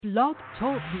Blog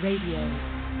Talk Radio.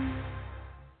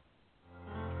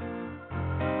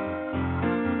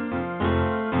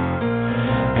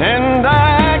 And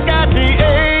I got the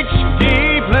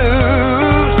HD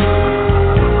blues,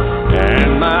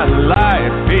 and my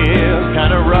life feels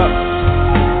kind of rough.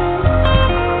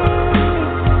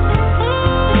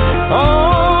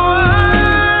 Oh,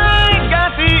 I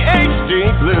got the HD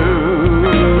blues,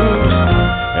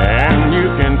 and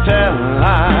you can tell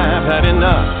I've had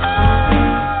enough.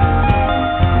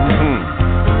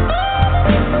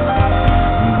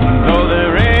 Though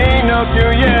there ain't no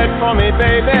cure yet for me,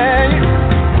 baby,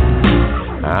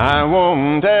 I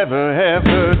won't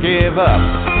ever give up.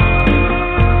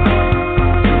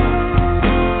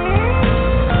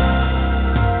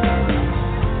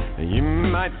 You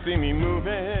might see me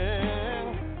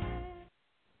moving.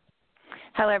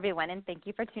 Hello, everyone, and thank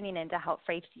you for tuning in to Help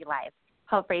for HD Live.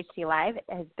 Help for HD Live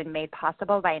has been made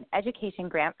possible by an education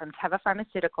grant from Teva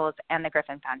Pharmaceuticals and the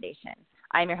Griffin Foundation.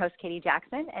 I'm your host, Katie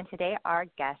Jackson, and today our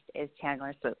guest is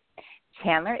Chandler Swoop.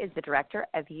 Chandler is the Director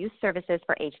of Youth Services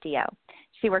for HDYO.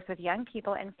 She works with young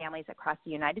people and families across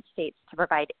the United States to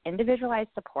provide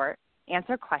individualized support,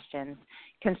 answer questions,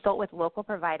 consult with local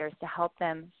providers to help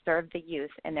them serve the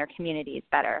youth in their communities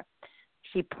better.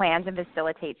 She plans and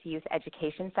facilitates youth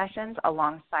education sessions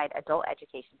alongside adult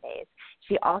education days.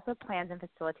 She also plans and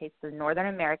facilitates the Northern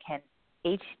American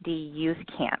HD Youth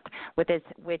Camp,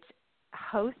 which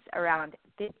hosts around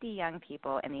 50 young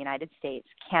people in the United States,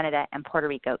 Canada, and Puerto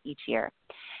Rico each year.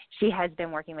 She has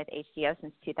been working with HDYO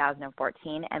since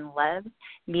 2014 and loves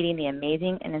meeting the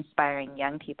amazing and inspiring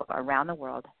young people around the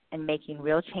world and making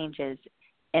real changes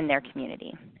in their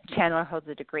community. Chandler holds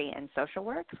a degree in social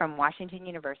work from Washington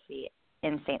University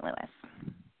in St. Louis.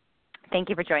 Thank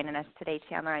you for joining us today,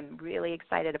 Chandler. I'm really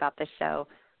excited about this show.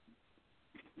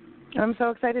 I'm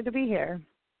so excited to be here.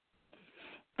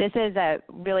 This is a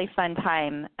really fun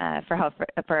time for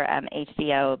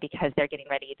HDYO because they're getting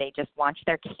ready. They just launched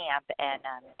their camp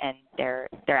and their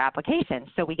application.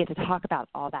 So we get to talk about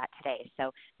all that today.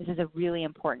 So this is a really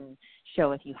important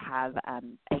show if you have a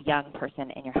young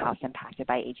person in your house impacted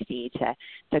by HD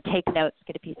to take notes,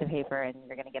 get a piece of paper, and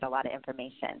you're going to get a lot of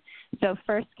information. So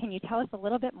first, can you tell us a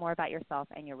little bit more about yourself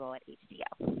and your role at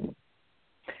HDYO?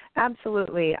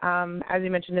 Absolutely. As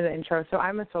you mentioned in the intro, so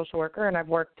I'm a social worker, and I've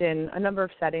worked in a number of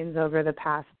settings over the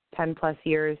past 10-plus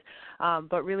years,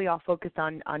 but really all focused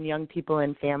on young people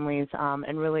and families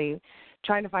and really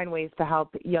trying to find ways to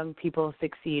help young people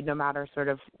succeed no matter sort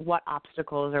of what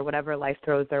obstacles or whatever life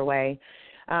throws their way.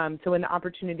 So when the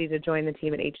opportunity to join the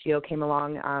team at HDYO came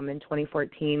along in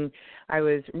 2014, I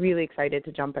was really excited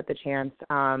to jump at the chance.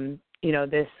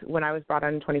 When I was brought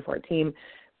on in 2014,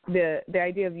 the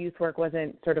idea of youth work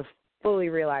wasn't sort of fully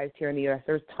realized here in the U.S.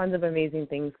 There's tons of amazing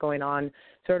things going on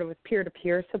sort of with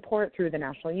peer-to-peer support through the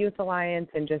National Youth Alliance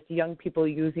and just young people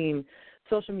using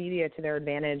social media to their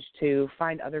advantage to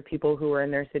find other people who are in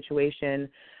their situation.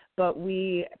 But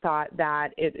we thought that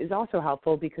it is also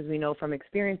helpful because we know from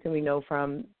experience and we know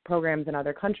from programs in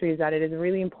other countries that it is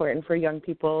really important for young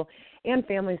people and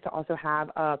families to also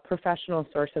have a professional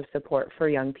source of support for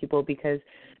young people because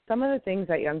some of the things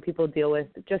that young people deal with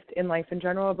just in life in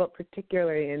general, but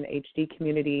particularly in the HD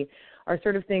community, are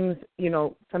sort of things,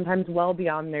 sometimes well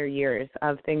beyond their years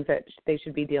of things that they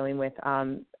should be dealing with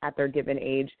at their given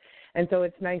age. And so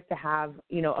it's nice to have,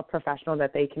 a professional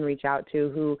that they can reach out to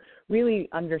who really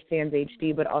understands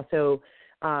HD, but also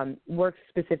works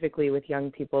specifically with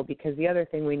young people, because the other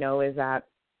thing we know is that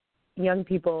young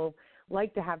people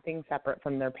like to have things separate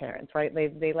from their parents, right?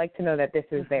 They like to know that this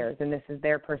is theirs and this is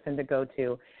their person to go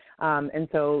to. And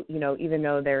so, even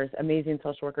though there's amazing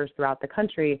social workers throughout the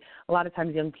country, a lot of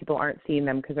times young people aren't seeing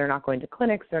them because they're not going to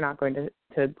clinics, they're not going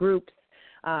to groups,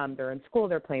 they're in school,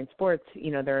 they're playing sports,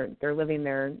 they're living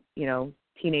their,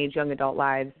 teenage, young adult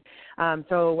lives.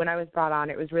 So when I was brought on,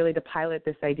 it was really to pilot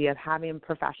this idea of having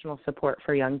professional support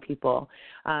for young people.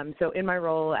 So in my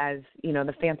role as,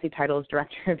 the fancy title is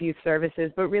Director of Youth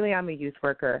Services, but really I'm a youth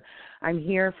worker. I'm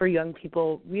here for young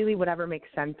people, really whatever makes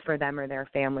sense for them or their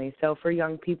families. So for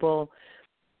young people,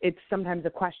 it's sometimes a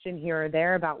question here or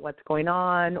there about what's going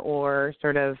on or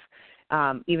sort of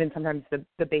even sometimes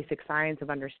the basic science of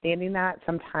understanding that.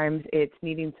 Sometimes it's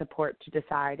needing support to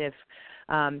decide if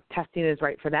testing is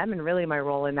right for them. And really my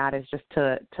role in that is just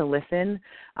to listen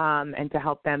and to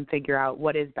help them figure out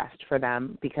what is best for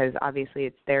them, because obviously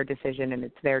it's their decision and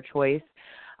it's their choice.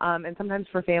 And sometimes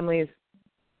for families,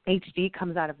 HD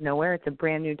comes out of nowhere. It's a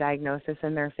brand new diagnosis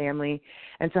in their family.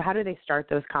 And so how do they start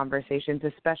those conversations,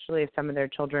 especially if some of their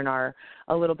children are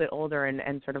a little bit older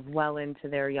and sort of well into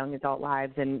their young adult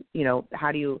lives? And,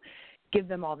 how do you give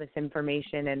them all this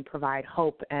information and provide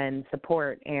hope and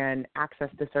support and access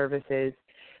to services.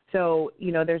 So,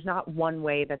 there's not one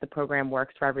way that the program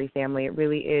works for every family. It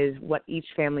really is what each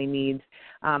family needs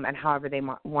and however they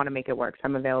want to make it work. So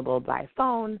I'm available by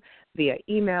phone, via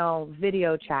email,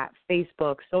 video chat,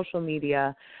 Facebook, social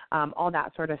media, all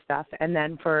that sort of stuff. And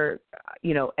then for,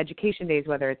 education days,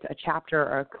 whether it's a chapter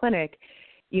or a clinic,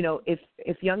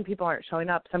 if young people aren't showing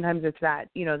up, sometimes it's that,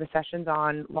 the sessions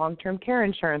on long-term care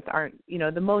insurance aren't,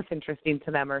 the most interesting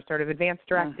to them, or sort of advanced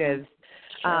directives.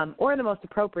 Sure. Or the most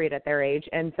appropriate at their age.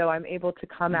 And so I'm able to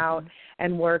come out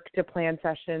and work to plan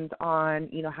sessions on,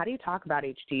 how do you talk about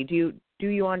HD? Do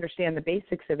you understand the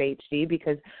basics of HD?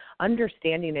 Because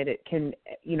understanding it can,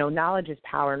 knowledge is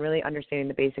power, and really understanding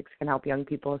the basics can help young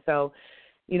people. So,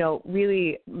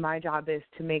 really my job is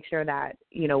to make sure that,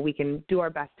 we can do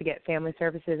our best to get family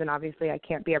services, and obviously I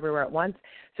can't be everywhere at once.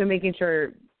 So making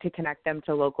sure to connect them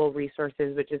to local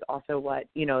resources, which is also what,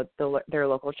 their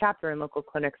local chapter and local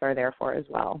clinics are there for as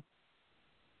well.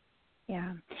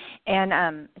 Yeah.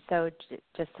 And so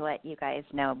just to let you guys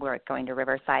know, we're going to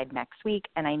Riverside next week,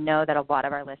 and I know that a lot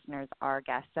of our listeners are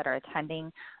guests that are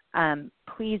attending.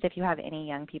 Please, if you have any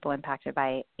young people impacted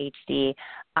by HD,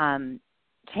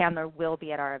 Chandler will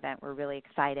be at our event. We're really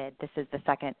excited. This is the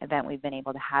second event we've been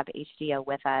able to have HDYO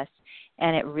with us,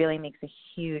 and it really makes a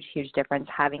huge, huge difference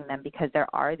having them, because there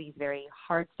are these very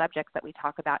hard subjects that we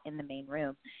talk about in the main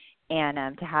room.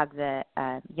 And to have the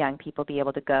young people be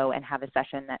able to go and have a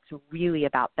session that's really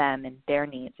about them and their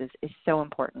needs is so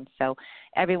important. So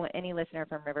any listener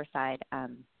from Riverside,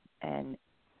 and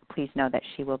please know that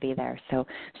she will be there.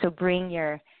 So bring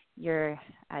your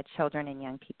children and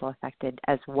young people affected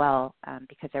as well,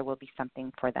 because there will be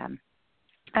something for them.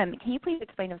 Can you please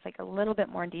explain to us a little bit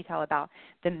more in detail about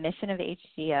the mission of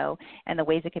HDYO and the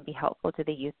ways it can be helpful to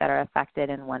the youth that are affected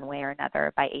in one way or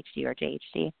another by HD or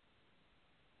JHD?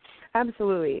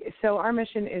 Absolutely. So our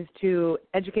mission is to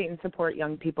educate and support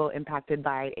young people impacted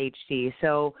by HD.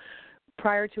 So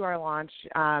prior to our launch,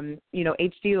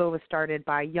 HDYO was started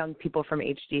by young people from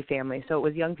HD families. So it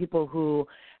was young people who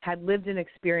had lived an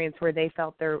experience where they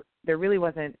felt there really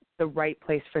wasn't the right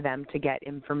place for them to get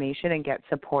information and get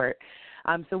support.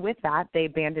 So with that, they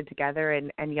banded together,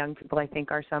 and young people, I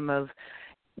think, are some of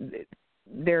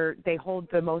they hold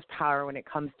the most power when it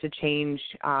comes to change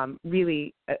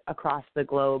really across the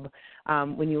globe.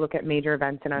 When you look at major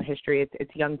events in our history,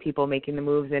 it's young people making the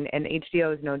moves, and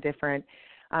HDYO is no different.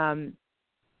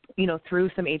 Through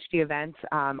some HD events,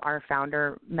 our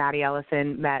founder, Maddie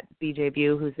Ellison, met BJ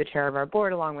View, who's the chair of our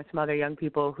board, along with some other young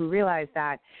people who realized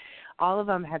that all of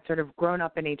them had sort of grown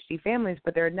up in HD families,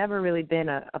 but there had never really been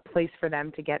a place for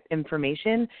them to get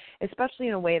information, especially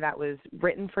in a way that was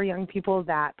written for young people,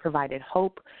 that provided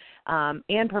hope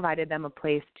and provided them a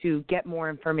place to get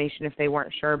more information if they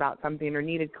weren't sure about something or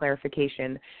needed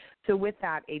clarification. So with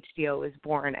that, HDYO was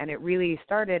born, and it really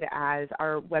started as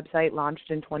our website launched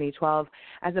in 2012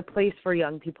 as a place for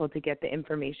young people to get the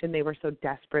information they were so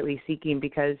desperately seeking,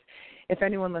 because if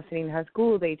anyone listening has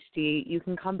Googled HD, you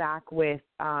can come back with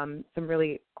some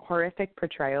really horrific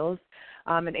portrayals.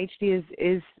 And HD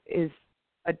is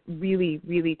a really,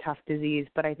 really tough disease,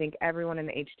 but I think everyone in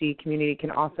the HD community can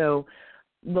also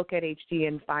look at HD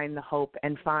and find the hope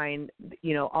and find,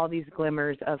 all these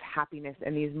glimmers of happiness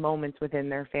and these moments within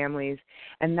their families.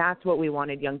 And that's what we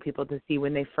wanted young people to see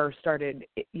when they first started,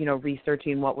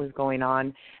 researching what was going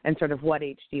on and sort of what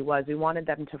HD was. We wanted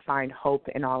them to find hope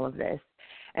in all of this.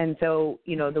 And so,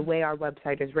 the way our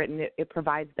website is written, it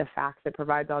provides the facts, it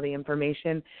provides all the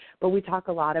information, but we talk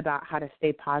a lot about how to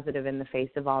stay positive in the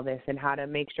face of all this and how to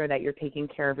make sure that you're taking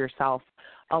care of yourself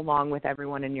along with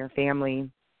everyone in your family.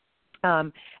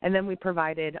 And then we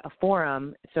provided a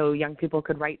forum so young people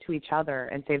could write to each other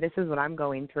and say, this is what I'm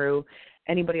going through.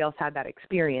 Anybody else had that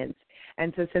experience?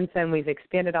 And so since then, we've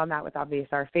expanded on that with obviously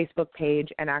our Facebook page.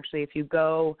 And actually, if you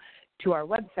go to our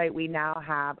website, we now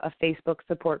have a Facebook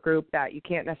support group that you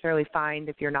can't necessarily find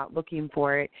if you're not looking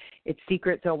for it. It's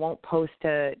secret, so it won't post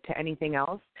to anything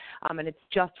else. And it's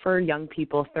just for young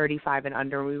people 35 and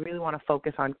under. We really want to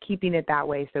focus on keeping it that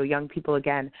way so young people,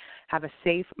 again, have a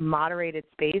safe, moderated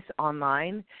space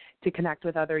online to connect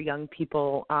with other young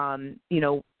people,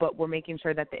 but we're making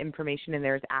sure that the information in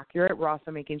there is accurate. We're also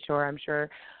making sure, I'm sure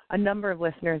a number of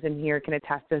listeners in here can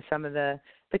attest to some of the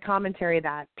commentary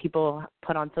that people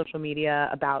put on social media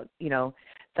about,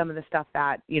 some of the stuff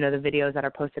that, the videos that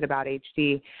are posted about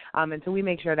HD. And so we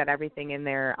make sure that everything in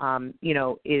there,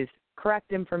 is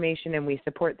correct information, and we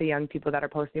support the young people that are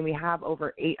posting. We have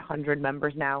over 800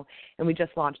 members now, and we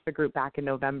just launched the group back in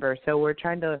November. So we're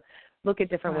trying to look at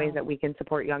different ways that we can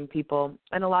support young people.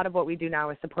 And a lot of what we do now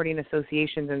is supporting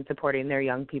associations and supporting their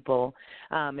young people.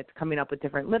 It's coming up with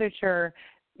different literature.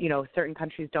 Certain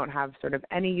countries don't have sort of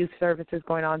any youth services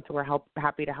going on, so we're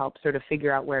happy to help sort of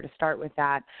figure out where to start with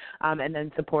that, and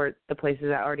then support the places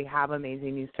that already have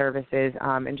amazing youth services,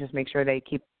 and just make sure they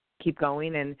keep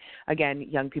going. And again,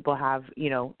 young people have,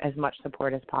 as much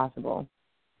support as possible.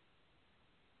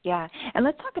 Yeah, and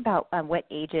let's talk about what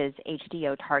ages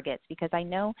HDYO targets, because I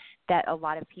know that a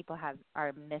lot of people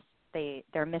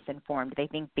they're misinformed. They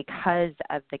think because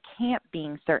of the camp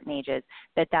being certain ages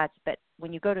but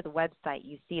when you go to the website,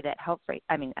 you see that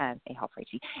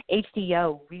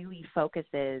HDYO really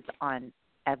focuses on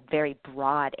a very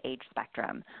broad age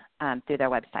spectrum through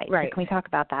their website. Right. So can we talk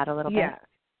about that a little bit? Yeah.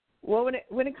 Well,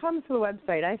 when it comes to the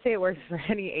website, I say it works for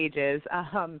any ages,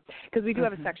 because we do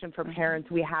have a section for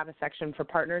parents. We have a section for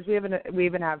partners. We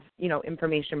even have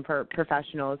information for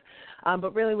professionals.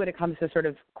 But really, when it comes to sort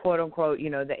of quote unquote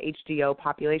the HDYO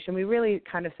population, we really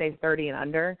kind of say 30 and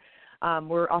under.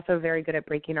 We're also very good at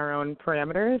breaking our own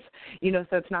parameters. So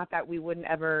it's not that we wouldn't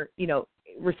ever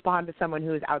respond to someone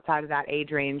who is outside of that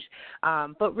age range.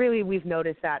 But really, we've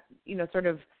noticed that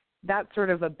that's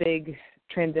sort of a big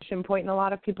transition point in a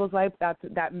lot of people's life.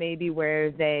 That may be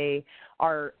where they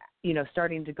are,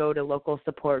 starting to go to local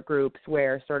support groups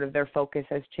where sort of their focus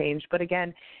has changed. But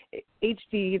again,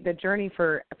 HD, the journey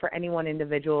for any one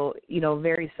individual,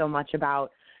 varies so much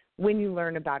about when you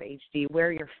learn about HD,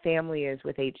 where your family is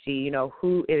with HD,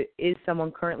 who is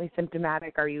someone currently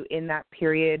symptomatic? Are you in that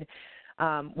period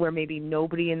where maybe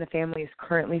nobody in the family is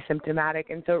currently symptomatic?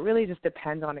 And so it really just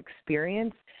depends on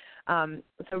experience.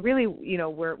 So really,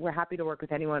 we're happy to work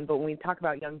with anyone, but when we talk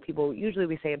about young people, usually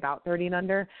we say about 30 and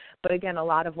under. But again, a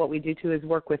lot of what we do too is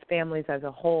work with families as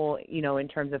a whole, in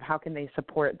terms of how can they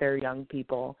support their young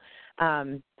people.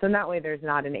 So in that way, there's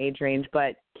not an age range,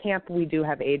 but camp, we do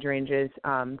have age ranges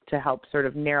to help sort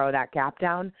of narrow that gap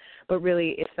down. But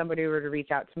really, if somebody were to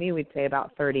reach out to me, we'd say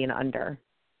about 30 and under.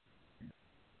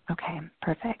 Okay,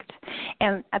 perfect.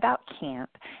 And about camp,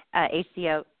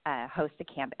 HDYO hosts a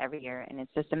camp every year, and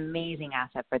it's just an amazing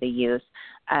asset for the youth.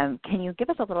 Can you give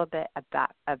us a little bit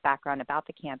of background about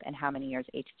the camp and how many years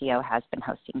HDYO has been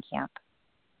hosting camp?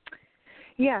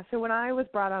 Yeah, so when I was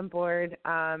brought on board,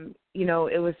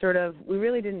 it was sort of, we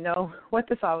really didn't know what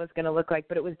this all was going to look like,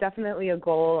 but it was definitely a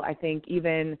goal, I think,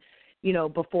 even,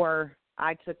 before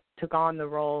I took on the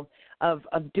role of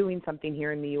doing something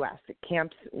here in the U.S.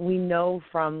 Camps, we know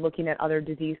from looking at other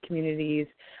disease communities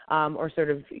or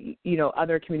sort of,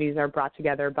 other communities are brought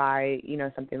together by,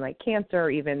 something like cancer,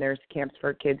 or even there's camps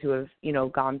for kids who have,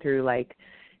 gone through like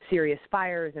serious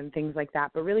fires and things like that.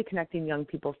 But really connecting young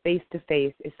people face to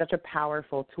face is such a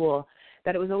powerful tool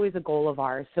that it was always a goal of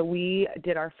ours. So we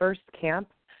did our first camp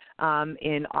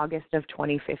in August of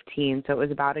 2015. So it was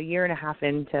about a year and a half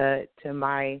into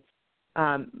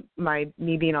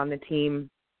me being on the team.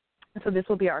 So this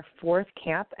will be our fourth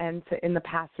camp, and so in the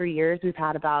past 3 years, we've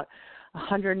had about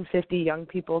 150 young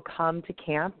people come to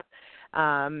camp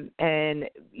and,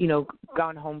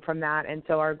 gone home from that. And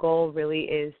so our goal really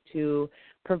is to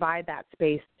provide that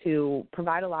space to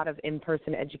provide a lot of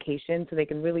in-person education so they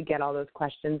can really get all those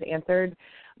questions answered,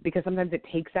 because sometimes it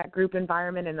takes that group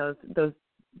environment and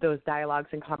those dialogues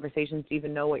and conversations to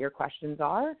even know what your questions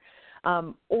are.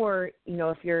 Or,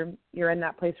 if you're in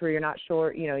that place where you're not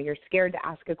sure, you're scared to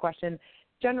ask a question,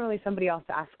 generally somebody else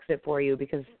asks it for you,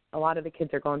 because a lot of the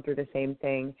kids are going through the same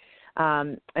thing.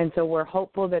 And so we're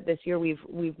hopeful that this year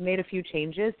we've made a few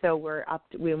changes. So we're up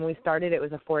to, when we started, it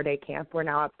was a 4-day camp. We're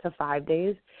now up to 5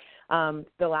 days.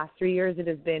 The last 3 years it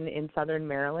has been in Southern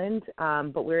Maryland,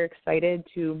 but we're excited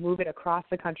to move it across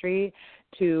the country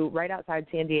to right outside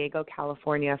San Diego,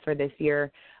 California for this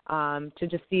year, to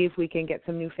just see if we can get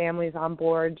some new families on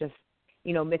board, just,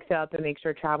 mix it up and make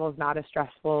sure travel is not as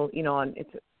stressful. It's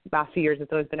last few years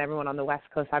it's always been everyone on the West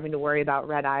Coast having to worry about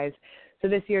red eyes. So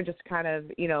this year just kind of,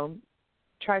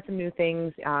 try some new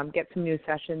things, get some new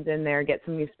sessions in there, get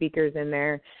some new speakers in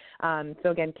there. So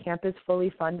again, camp is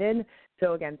fully funded.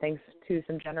 So again, thanks to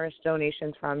some generous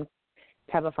donations from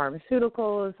Teva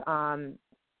Pharmaceuticals,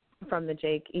 from the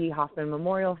Jake E. Hoffman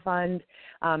Memorial Fund,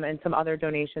 and some other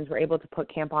donations, we're able to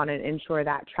put camp on and ensure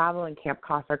that travel and camp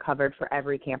costs are covered for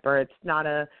every camper. It's not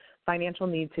a financial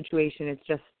need situation. It's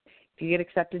just, if you get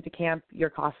accepted to camp, your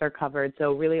costs are covered.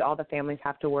 So really all the families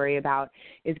have to worry about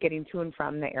is getting to and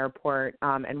from the airport,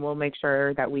 and we'll make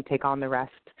sure that we take on the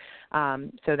rest,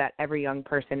 so that every young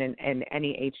person and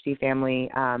any HD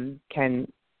family can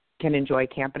can enjoy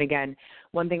camp. And again,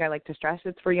 one thing I like to stress,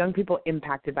 it's for young people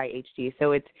impacted by HD.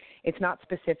 So it's not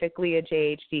specifically a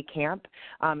JHD camp.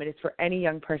 It is for any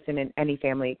young person in any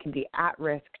family. It can be at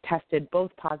risk, tested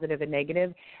both positive and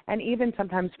negative, and even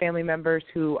sometimes family members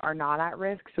who are not at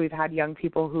risk. So we've had young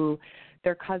people who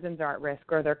their cousins are at risk,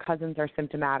 or their cousins are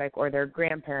symptomatic, or their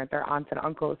grandparents, their aunts and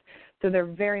uncles. So they're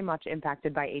very much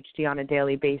impacted by HD on a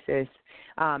daily basis.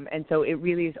 And so it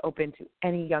really is open to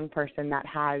any young person that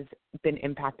has been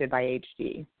impacted by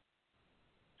HD.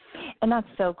 And that's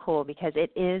so cool because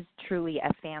it is truly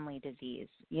a family disease.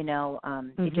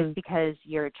 Just because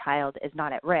your child is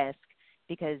not at risk,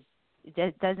 because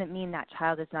it doesn't mean that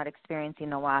child is not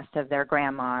experiencing the loss of their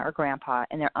grandma or grandpa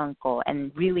and their uncle,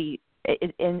 and really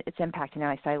it's impacting their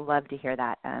life. So I love to hear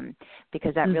that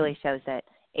because that really shows that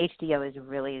HDYO is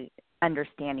really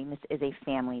understanding this is a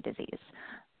family disease.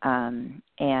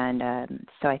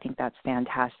 So I think that's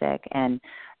fantastic. And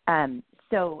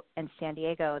so in San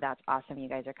Diego, that's awesome. You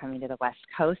guys are coming to the West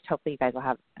Coast. Hopefully you guys will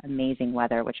have amazing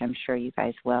weather, which I'm sure you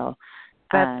guys will.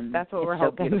 That's what we're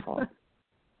hoping. Beautiful.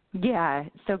 Yeah,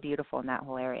 it's so beautiful in that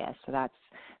whole area. So that's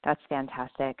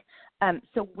fantastic.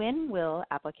 So when will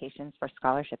applications for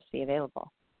scholarships be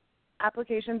available?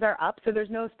 Applications are up, so there's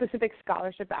no specific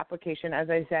scholarship application. As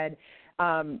I said,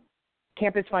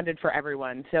 camp is funded for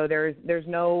everyone, so there's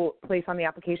no place on the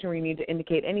application where you need to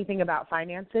indicate anything about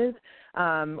finances.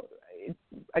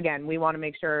 Again, we want to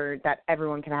make sure that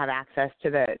everyone can have access to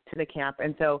the camp.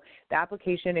 And so the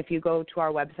application, if you go to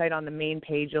our website on the main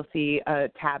page, you'll see a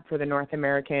tab for the North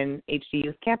American HD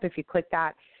Youth Camp. If you click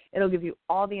that, it'll give you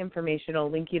all the information. It'll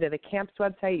link you to the camp's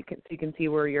website so you can see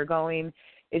where you're going.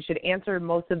 It should answer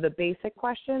most of the basic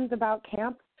questions about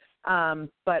camp.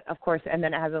 But, of course, and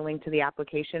then it has a link to the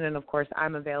application. And, of course,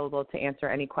 I'm available to answer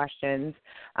any questions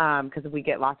because we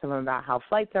get lots of them about how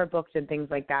flights are booked and things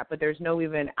like that. But there's no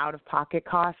even out-of-pocket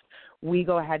cost. We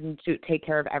go ahead and take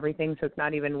care of everything, so it's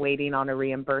not even waiting on a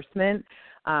reimbursement.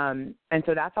 And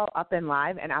so that's all up and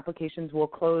live, and applications will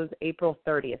close April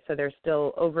 30th. So there's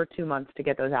still over 2 months to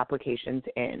get those applications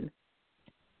in.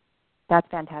 That's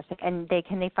fantastic. And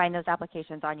can they find those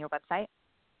applications on your website?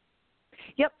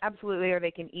 Yep, absolutely. Or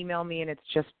they can email me, and it's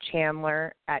just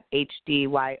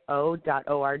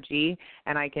chandler@hdyo.org,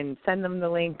 and I can send them the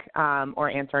link or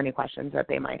answer any questions that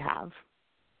they might have.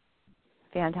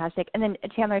 Fantastic. And then,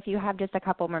 Chandler, if you have just a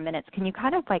couple more minutes, can you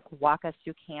kind of walk us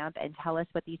through camp and tell us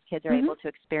what these kids are able to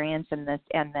experience and the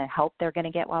help they're going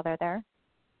to get while they're there?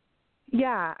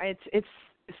 Yeah, it's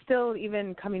still,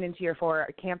 even coming into year 4,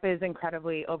 camp is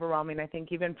incredibly overwhelming, I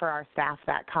think, even for our staff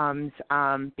that comes,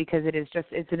 because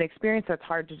it's an experience that's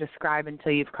hard to describe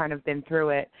until you've kind of been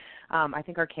through it. I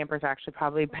think our campers are actually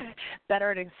probably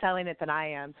better at excelling it than I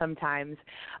am sometimes.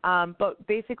 But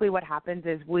basically what happens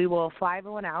is we will fly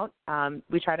everyone out.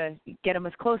 We try to get them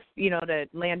as close, to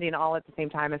landing all at the same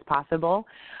time as possible.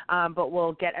 But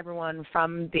we'll get everyone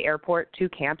from the airport to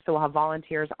camp. So we'll have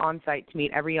volunteers on site to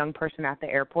meet every young person at the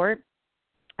airport.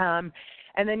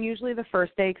 And then usually the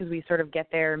first day, because we sort of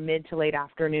get there mid to late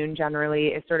afternoon generally,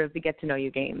 is sort of the get-to-know-you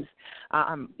games.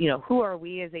 Who are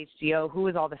we as HDYO? Who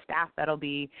is all the staff that'll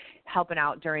be helping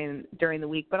out during the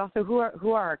week? But also, who are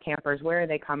our campers? Where are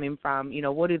they coming from?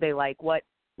 What do they like? What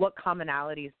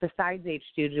commonalities besides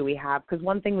HD do we have? Because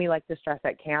one thing we like to stress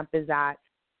at camp is that,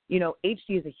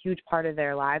 HD is a huge part of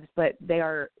their lives, but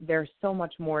there's so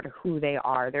much more to who they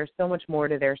are. There's so much more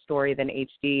to their story than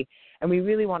HD. And we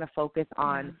really want to focus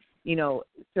on,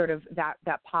 sort of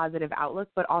that positive outlook,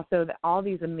 but also all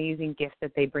these amazing gifts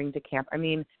that they bring to camp. I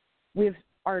mean, we have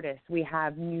artists, we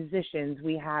have musicians,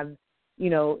 we have,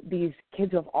 these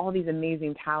kids who have all these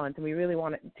amazing talents, and we really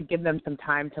want to give them some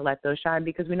time to let those shine,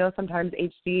 because we know sometimes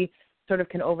HD sort of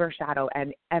can overshadow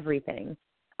everything.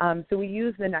 So we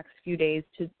use the next few days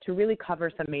to really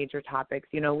cover some major topics.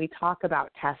 We talk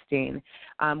about testing.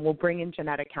 We'll bring in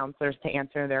genetic counselors to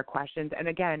answer their questions. And,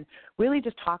 again, really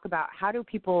just talk about how do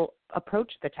people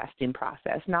approach the testing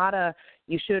process, not a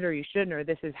you should or you shouldn't or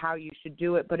this is how you should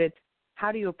do it, but it's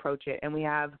how do you approach it. And we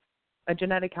have a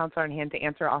genetic counselor on hand to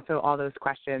answer also all those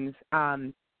questions.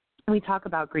 We talk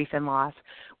about grief and loss.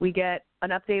 We get an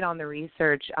update on the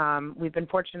research. We've been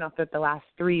fortunate enough that the last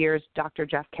 3 years, Dr.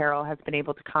 Jeff Carroll has been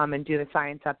able to come and do the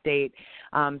science update.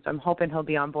 So I'm hoping he'll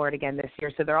be on board again this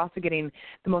year. So they're also getting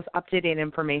the most up-to-date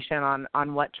information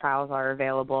on what trials are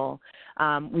available.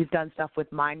 We've done stuff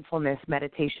with mindfulness,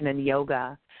 meditation, and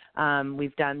yoga.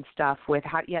 We've done stuff with,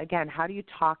 how do you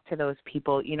talk to those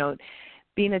people?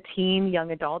 being a teen,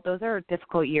 young adult, those are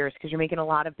difficult years because you're making a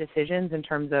lot of decisions in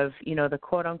terms of, the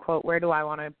quote unquote, what do I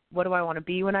want to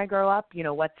be when I grow up?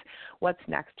 What's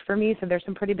next for me? So there's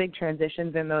some pretty big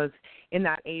transitions in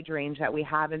that age range that we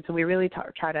have. And so we really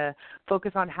try to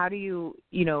focus on how do you,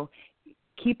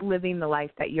 keep living the life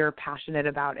that you're passionate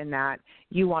about and that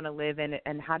you want to live in,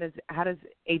 and how does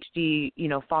HD,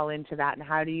 fall into that, and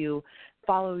how do you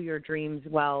follow your dreams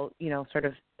while, sort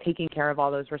of taking care of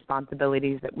all those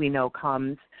responsibilities that we know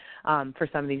comes for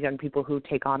some of these young people who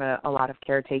take on a lot of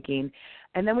caretaking.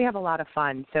 And then we have a lot of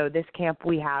fun. So this camp,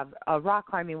 we have a rock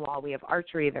climbing wall, we have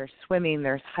archery, there's swimming,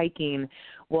 there's hiking.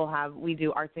 We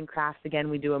do arts and crafts again.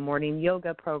 We do a morning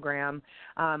yoga program,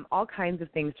 all kinds of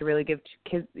things to really give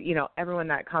kids, everyone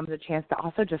that comes a chance to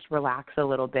also just relax a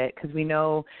little bit, because we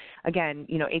know, again,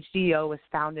 HDYO was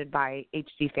founded by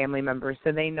HD family members,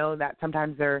 so they know that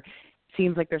sometimes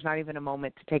seems like there's not even a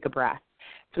moment to take a breath.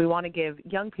 So we want to give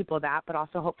young people that, but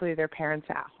also hopefully their parents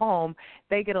at home,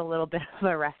 they get a little bit of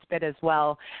a respite as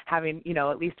well, having,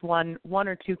 at least one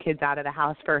or two kids out of the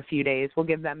house for a few days. We'll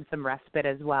give them some respite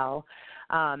as well.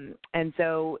 And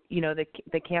so,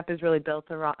 the camp is really built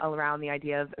around the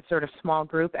idea of sort of small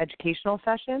group educational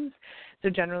sessions. So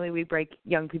generally we break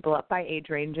young people up by age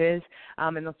ranges,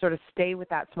 and they'll sort of stay with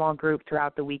that small group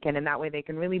throughout the weekend, and that way they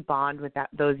can really bond with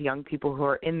those young people who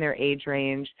are in their age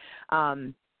range.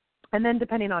 And then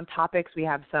depending on topics, we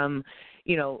have some,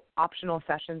 optional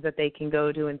sessions that they can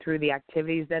go to, and through the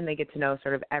activities, then they get to know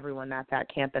sort of everyone that's at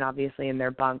camp and obviously in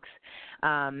their bunks.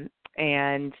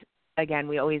 And again,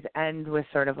 we always end with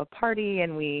sort of a party,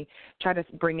 and we try to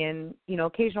bring in,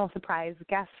 occasional surprise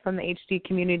guests from the HD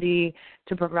community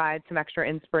to provide some extra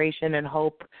inspiration and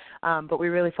hope. But we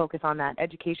really focus on that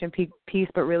education piece,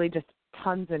 but really just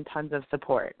tons and tons of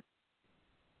support.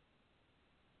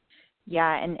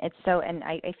 Yeah, and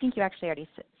I think you actually already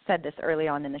said this early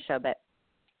on in the show, but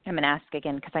I'm going to ask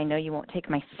again because I know you won't take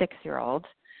my 6-year-old.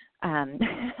 I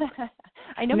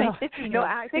know my 15-year-old. No,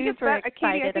 I think it's better,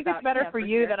 Katie, I think it's better for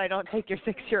you that I don't take your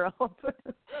 6-year-old.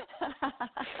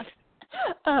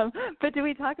 But do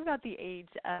we talk about the age,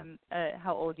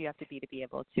 how old you have to be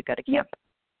able to go to camp? Yep.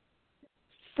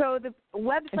 So the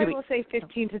website will say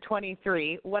 15 to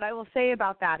 23. What I will say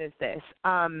about that is this.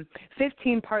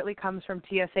 15 partly comes from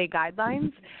TSA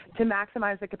guidelines. To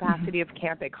maximize the capacity of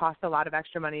camp, it costs a lot of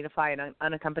extra money to fly an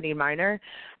unaccompanied minor.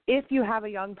 If you have a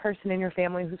young person in your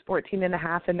family who's 14 and a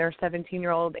half and their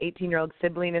 17-year-old, 18-year-old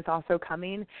sibling is also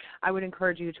coming, I would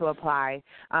encourage you to apply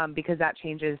because that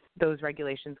changes those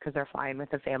regulations because they're flying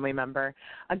with a family member.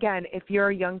 Again, if you're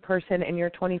a young person and you're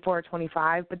 24 or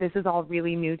 25, but this is all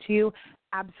really new to you,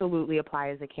 absolutely apply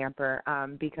as a camper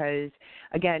because,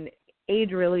 again,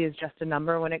 age really is just a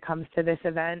number when it comes to this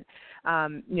event.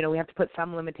 We have to put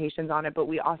some limitations on it, but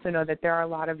we also know that there are a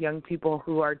lot of young people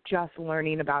who are just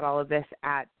learning about all of this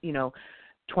at,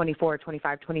 24,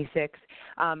 25, 26.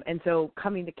 And so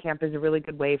coming to camp is a really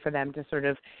good way for them to sort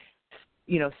of,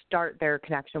 start their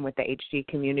connection with the HD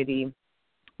community.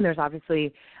 There's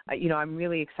obviously, I'm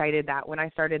really excited that when I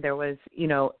started there was,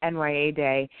 NYA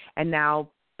Day, and now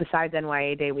besides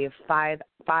NYA Day, we have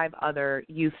five other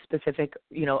youth-specific,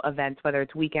 events, whether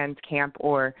it's weekend, camp,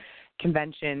 or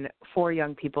convention for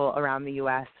young people around the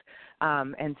U.S.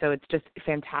 And so it's just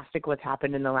fantastic what's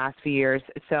happened in the last few years.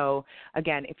 So,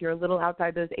 again, if you're a little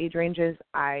outside those age ranges,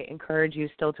 I encourage you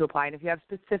still to apply. And if you have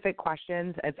specific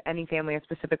questions, if any family has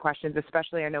specific questions,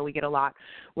 especially I know we get a lot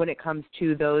when it comes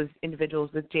to those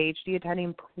individuals with JHD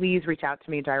attending, please reach out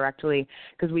to me directly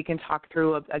because we can talk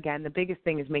through, again, the biggest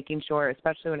thing is making sure,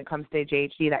 especially when it comes to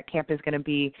JHD, that camp is going to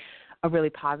be a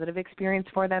really positive experience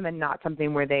for them and not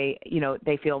something where they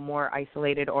feel more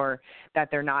isolated or that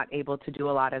they're not able to do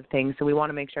a lot of things. So we want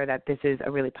to make sure that this is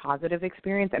a really positive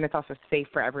experience and it's also safe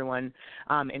for everyone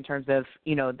in terms of,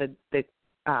 the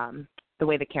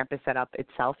way the camp is set up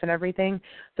itself and everything.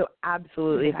 So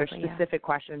absolutely, exactly, if there's specific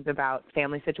questions about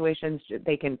family situations,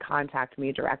 they can contact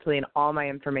me directly, and all my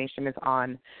information is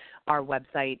on our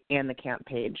website and the camp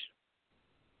page.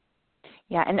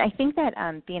 Yeah, and I think that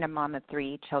being a mom of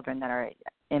 3 children that are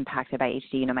impacted by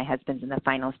HD, my husband's in the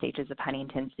final stages of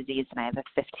Huntington's disease, and I have a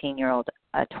 15-year-old,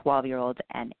 a 12-year-old,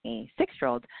 and a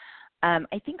 6-year-old.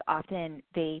 I think often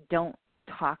they don't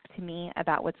talk to me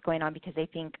about what's going on because they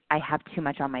think I have too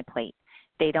much on my plate.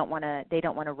 They don't want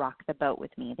to rock the boat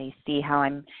with me. They see how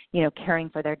I'm, caring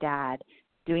for their dad,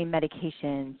 doing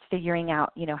medications, figuring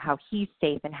out, how he's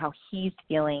safe and how he's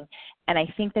feeling. And I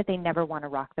think that they never want to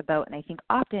rock the boat. And I think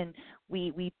often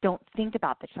we don't think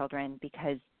about the children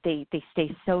because they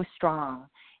stay so strong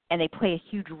and they play a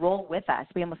huge role with us.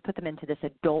 We almost put them into this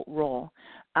adult role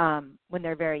when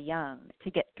they're very young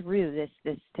to get through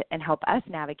this and help us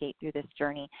navigate through this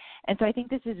journey. And so I think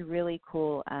this is really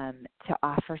cool to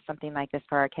offer something like this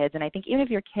for our kids. And I think even if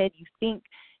your kid you think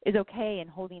is okay and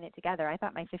holding it together, I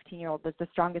thought my 15-year-old was the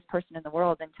strongest person in the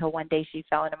world until one day she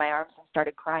fell into my arms and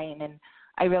started crying. And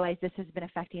I realized this has been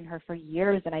affecting her for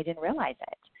years, and I didn't realize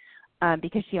it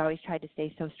because she always tried to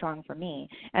stay so strong for me.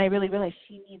 And I really realized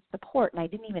she needs support, and I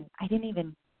didn't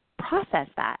even process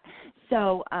that.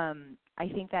 So I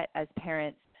think that as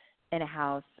parents in a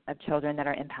house of children that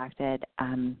are impacted,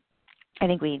 I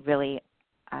think we really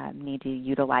need to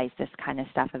utilize this kind of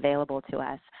stuff available to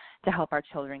us to help our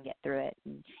children get through it.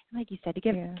 And like you said, to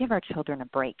give our children a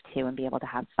break, too, and be able to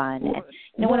have fun.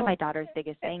 And one of my daughter's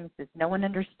biggest things is no one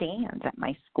understands at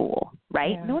my school,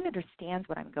 right? Yeah. No one understands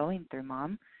what I'm going through,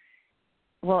 Mom.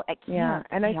 Well, at camp,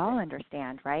 they all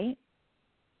understand, right?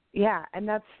 Yeah, and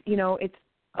that's, it's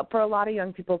for a lot of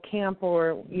young people, camp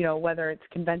or, whether it's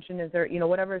convention is their,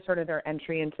 whatever sort of their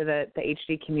entry into the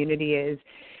HD community is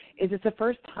it's the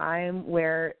first time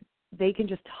where they can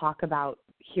just talk about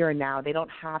here and now. They don't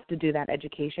have to do that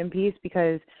education piece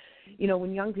because,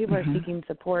 when young people are seeking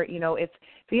support, if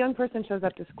a young person shows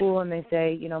up to school and they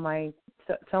say, my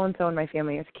so-and-so in my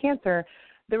family has cancer,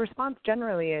 the response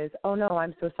generally is, oh, no,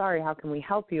 I'm so sorry. How can we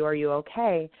help you? Are you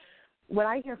okay? What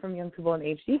I hear from young people in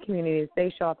HD communities,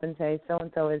 they show up and say,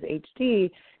 so-and-so is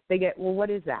HD. They get, well, what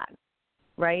is that?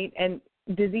 Right? And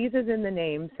disease is in the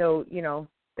name, so,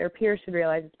 their peers should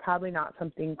realize it's probably not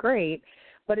something great,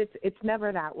 but it's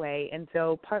never that way. And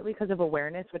so partly because of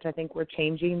awareness, which I think we're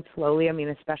changing slowly,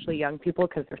 especially young people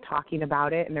because they're talking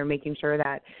about it and they're making sure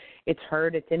that it's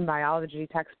heard. It's in biology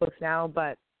textbooks now,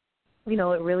 but,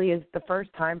 it really is the first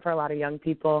time for a lot of young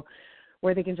people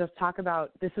where they can just talk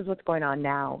about this is what's going on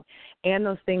now and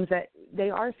those things that they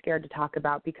are scared to talk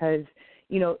about because,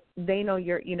 they know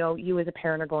you as a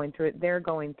parent are going through it. They're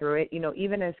going through it.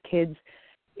 Even as kids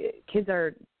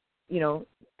are,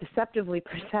 deceptively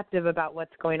perceptive about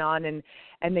what's going on and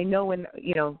they know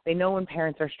when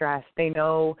parents are stressed. They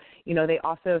know, they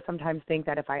also sometimes think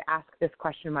that if I ask this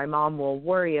question, my mom will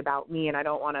worry about me and I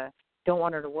don't want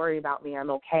her to worry about me.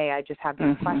 I'm okay. I just have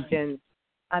these questions.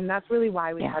 And that's really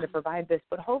why we try to provide this.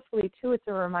 But hopefully, too, it's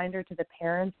a reminder to the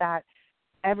parents that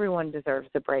everyone deserves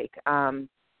a break.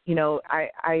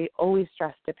 I always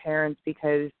stress to parents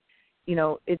because,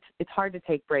 it's hard to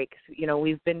take breaks.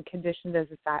 We've been conditioned as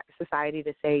a society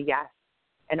to say yes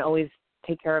and always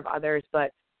take care of others.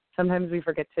 But sometimes we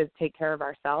forget to take care of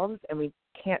ourselves, and we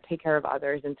can't take care of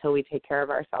others until we take care of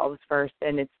ourselves first.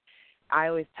 And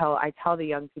I tell the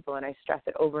young people, and I stress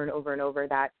it over and over and over,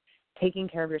 that taking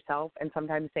care of yourself and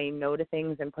sometimes saying no to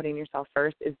things and putting yourself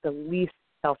first is the least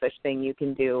selfish thing you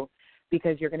can do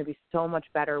because you're going to be so much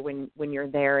better when you're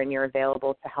there and you're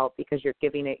available to help because you're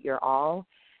giving it your all.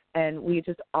 And we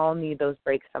just all need those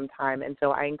breaks sometime. And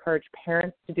so I encourage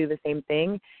parents to do the same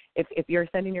thing. If you're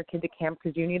sending your kid to camp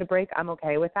because you need a break, I'm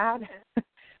okay with that.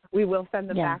 We will send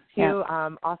them back to you,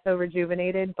 also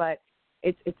rejuvenated, but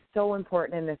it's so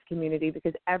important in this community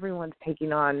because everyone's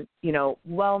taking on,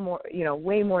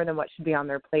 way more than what should be on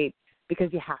their plate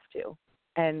because you have to.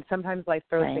 And sometimes life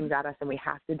throws things at us and we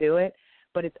have to do it,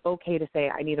 but it's okay to say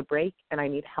I need a break and I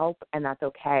need help, and that's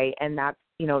okay. And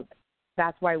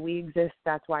that's why we exist.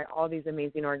 That's why all these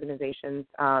amazing organizations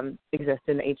exist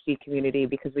in the HD community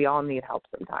because we all need help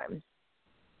sometimes.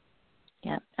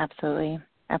 Yeah, absolutely.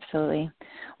 Absolutely.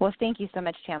 Well, thank you so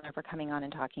much, Chandler, for coming on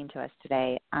and talking to us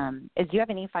today. Do you have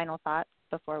any final thoughts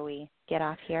before we get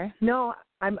off here? No,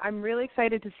 I'm really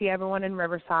excited to see everyone in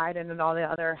Riverside and in all the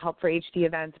other Help for HD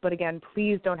events. But again,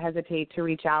 please don't hesitate to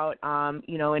reach out. And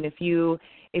if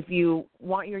you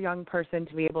want your young person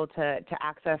to be able to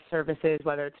access services,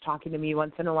 whether it's talking to me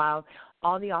once in a while,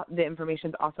 all the information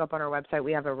is also up on our website.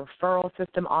 We have a referral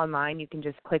system online. You can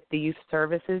just click the Youth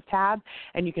Services tab,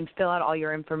 and you can fill out all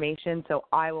your information. So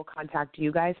I will contact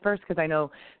you guys first because I know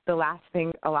the last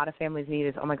thing a lot of families need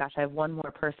is, oh, my gosh, I have one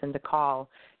more person to call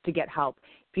to get help.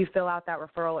 If you fill out that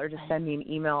referral or just send me an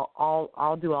email,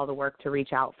 I'll do all the work to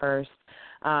reach out first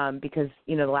because,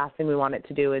 the last thing we want it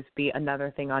to do is be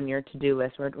another thing on your to-do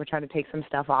list. We're trying to take some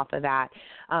stuff off of that.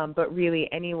 But really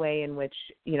any way in which,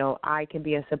 I can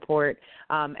be a support.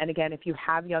 And, again, if you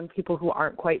have young people who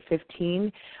aren't quite 15,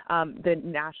 the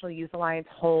National Youth Alliance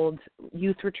holds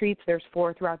youth retreats. There's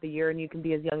 4 throughout the year, and you can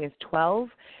be as young as 12.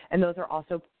 And those are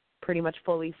also pretty much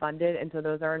fully funded, and so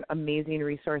those are an amazing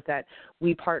resource that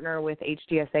we partner with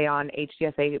HDSA on.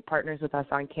 HDSA partners with us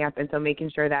on camp, and so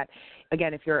making sure that,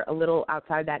 again, if you're a little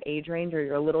outside that age range or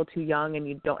you're a little too young and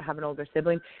you don't have an older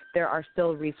sibling, there are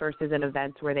still resources and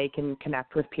events where they can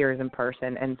connect with peers in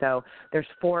person. And so there's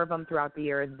 4 of them throughout the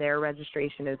year. Their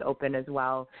registration is open as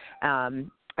well.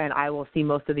 And I will see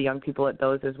most of the young people at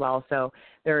those as well. So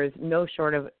there is no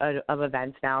short of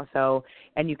events now. So,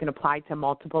 and you can apply to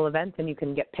multiple events, and you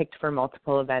can get picked for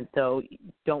multiple events. So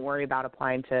don't worry about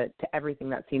applying to everything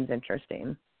that seems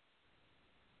interesting.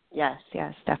 Yes,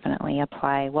 definitely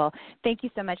apply. Well, thank you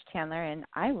so much, Chandler, and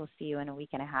I will see you in a week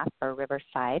and a half for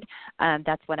Riverside.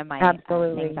 That's one of my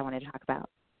things I wanted to talk about.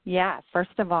 Yeah,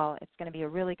 first of all, it's going to be a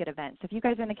really good event. So if you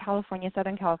guys are in the California,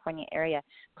 Southern California area,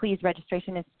 please,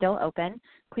 registration is still open.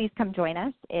 Please come join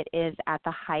us. It is at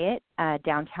the Hyatt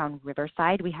downtown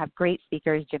Riverside. We have great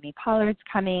speakers. Jimmy Pollard's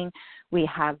coming. We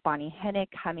have Bonnie Hennick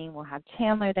coming. We'll have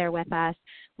Chandler there with us.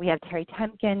 We have Terry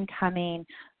Temkin coming.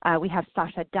 We have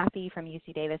Sasha Duffy from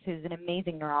UC Davis, who's an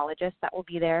amazing neurologist that will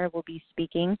be there, will be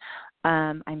speaking.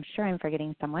 I'm sure I'm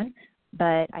forgetting someone,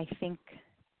 but I think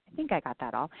I got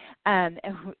that all.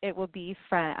 It will be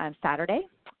from Saturday,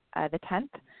 the 10th.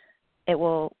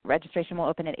 Registration will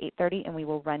open at 8:30, and we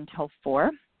will run till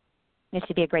 4. It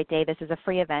should be a great day. This is a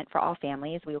free event for all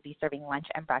families. We will be serving lunch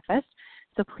and breakfast.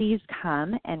 So please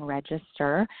come and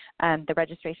register. The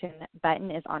registration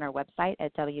button is on our website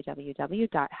at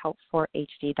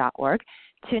www.help4hd.org.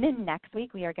 Tune in next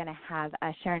week. We are going to have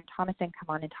Sharon Thomason come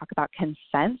on and talk about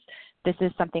consents. This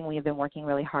is something we have been working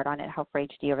really hard on at Help for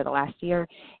HD over the last year,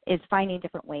 is finding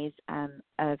different ways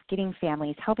of getting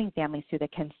families, helping families through the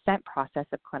consent process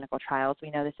of clinical trials. We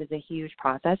know this is a huge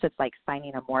process. It's like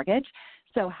signing a mortgage.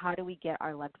 So how do we get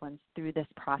our loved ones through this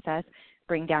process,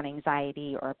 bring down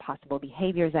anxiety or possible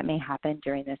behaviors that may happen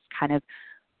during this kind of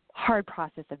hard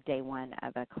process of day one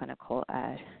of a clinical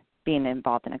being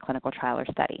involved in a clinical trial or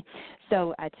study.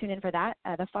 So tune in for that.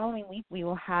 The following week, we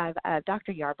will have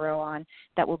Dr. Yarbrough on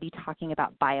that will be talking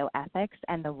about bioethics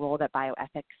and the role that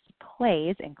bioethics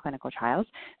plays in clinical trials.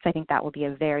 So I think that will be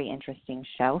a very interesting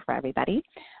show for everybody.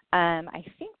 I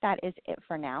think that is it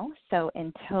for now. So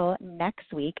until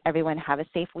next week, everyone have a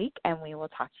safe week, and we will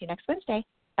talk to you next Wednesday.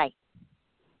 Bye.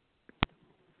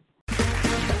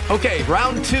 Okay,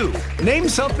 round 2. Name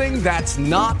something that's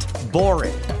not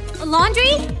boring. A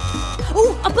laundry?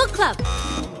 Ooh, a book club.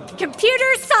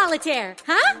 Computer solitaire,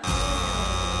 huh?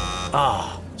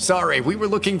 Ah, oh, sorry, we were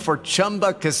looking for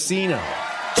Chumba Casino.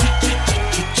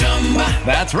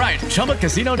 That's right,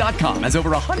 ChumbaCasino.com has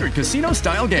over 100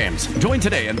 casino-style games. Join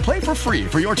today and play for free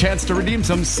for your chance to redeem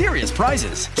some serious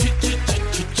prizes.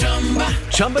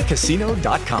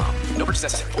 ChumbaCasino.com. No purchase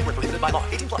necessary. Void where prohibited by law.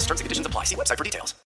 18+ terms and conditions apply. See website for details.